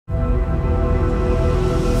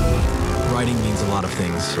lot of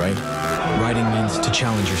things, right? Riding means to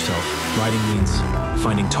challenge yourself. Riding means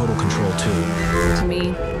finding total control too. To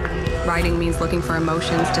me, riding means looking for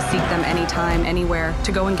emotions, to seek them anytime, anywhere,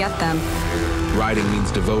 to go and get them. Riding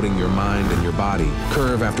means devoting your mind and your body,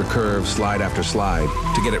 curve after curve, slide after slide,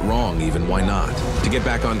 to get it wrong even, why not? To get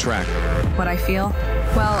back on track. What I feel?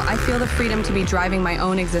 Well, I feel the freedom to be driving my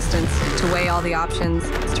own existence, to weigh all the options,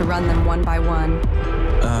 to run them one by one.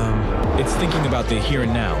 It's thinking about the here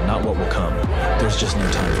and now, not what will come. There's just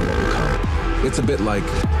no time for what will come. It's a bit like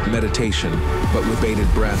meditation, but with bated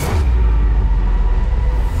breath.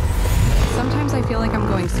 Sometimes I feel like I'm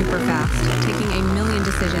going super fast, taking a million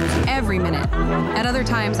decisions every minute. At other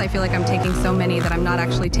times, I feel like I'm taking so many that I'm not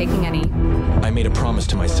actually taking any. I made a promise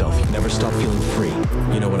to myself, never stop feeling free.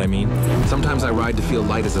 You know what I mean? Sometimes I ride to feel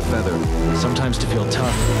light as a feather. Sometimes to feel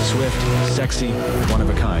tough, swift, sexy, one of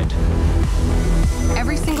a kind.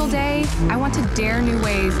 Every single day, I want to dare new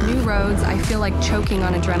ways, new roads. I feel like choking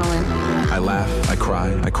on adrenaline. I laugh, I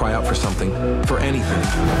cry out for something, for anything.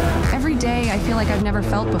 Every day, I feel like I've never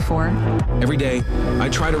felt before. Every day, I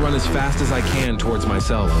try to run as fast as I can towards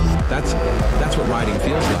myself. That's what riding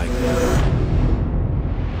feels like.